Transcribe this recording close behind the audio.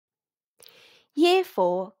Year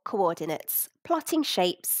 4 coordinates, plotting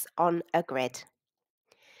shapes on a grid.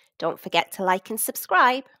 Don't forget to like and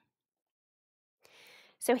subscribe.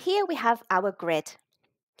 So here we have our grid.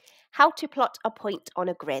 How to plot a point on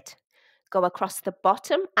a grid. Go across the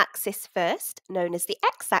bottom axis first, known as the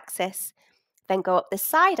x-axis, then go up the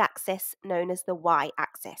side axis, known as the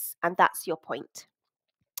y-axis, and that's your point.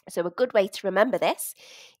 So a good way to remember this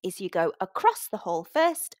is you go across the hall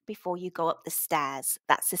first before you go up the stairs.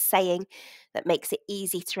 That's a saying that makes it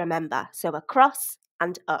easy to remember. So across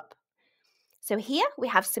and up. So here we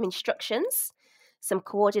have some instructions, some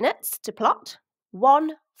coordinates to plot.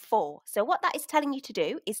 1, 4. So what that is telling you to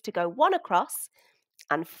do is to go 1 across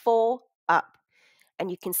and 4 up. And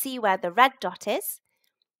you can see where the red dot is.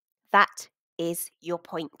 That is your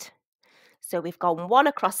point. So we've gone 1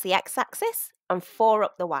 across the x-axis and 4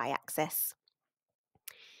 up the y-axis.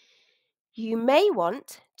 You may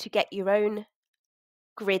want to get your own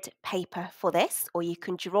grid paper for this, or you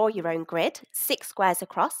can draw your own grid, 6 squares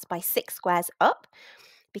across by 6 squares up,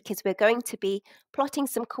 because we're going to be plotting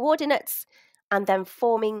some coordinates and then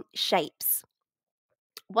forming shapes.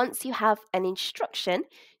 Once you have an instruction,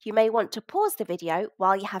 you may want to pause the video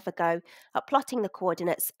while you have a go at plotting the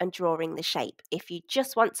coordinates and drawing the shape. If you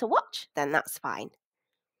just want to watch, then that's fine.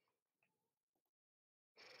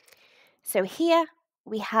 So here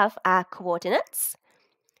we have our coordinates.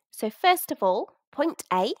 So first of all, point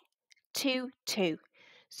A, 2, 2.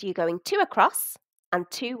 So you're going 2 across and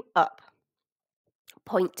 2 up.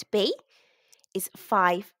 Point B is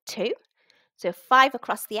 5, 2. So 5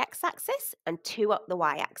 across the x-axis and 2 up the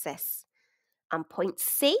y-axis. And point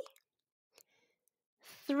C,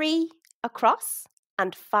 3 across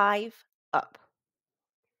and 5 up.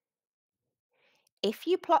 If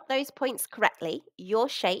you plot those points correctly, your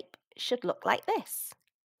shape should look like this.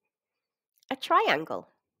 A triangle.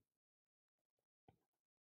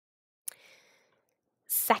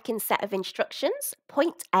 Second set of instructions,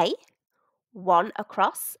 point A, 1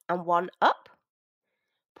 across and 1 up.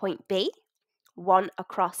 Point B, 1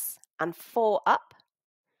 across and 4 up.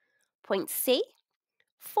 Point C,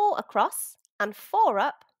 4 across and 4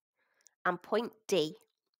 up. And point D,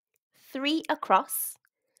 3 across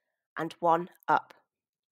and 1 up.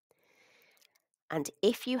 And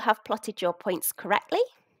if you have plotted your points correctly,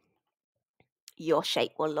 your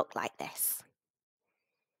shape will look like this.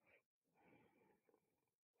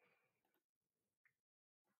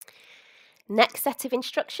 Next set of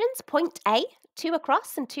instructions, point A, 2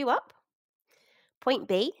 across and 2 up. Point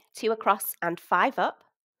B, 2 across and 5 up.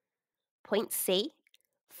 Point C,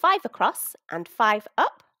 5 across and 5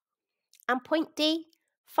 up. And point D,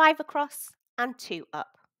 5 across and 2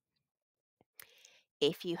 up.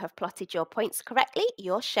 If you have plotted your points correctly,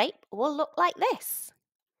 your shape will look like this.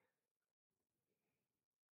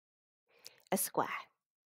 A square.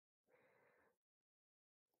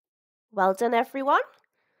 Well done, everyone.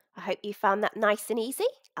 I hope you found that nice and easy.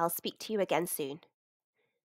 I'll speak to you again soon.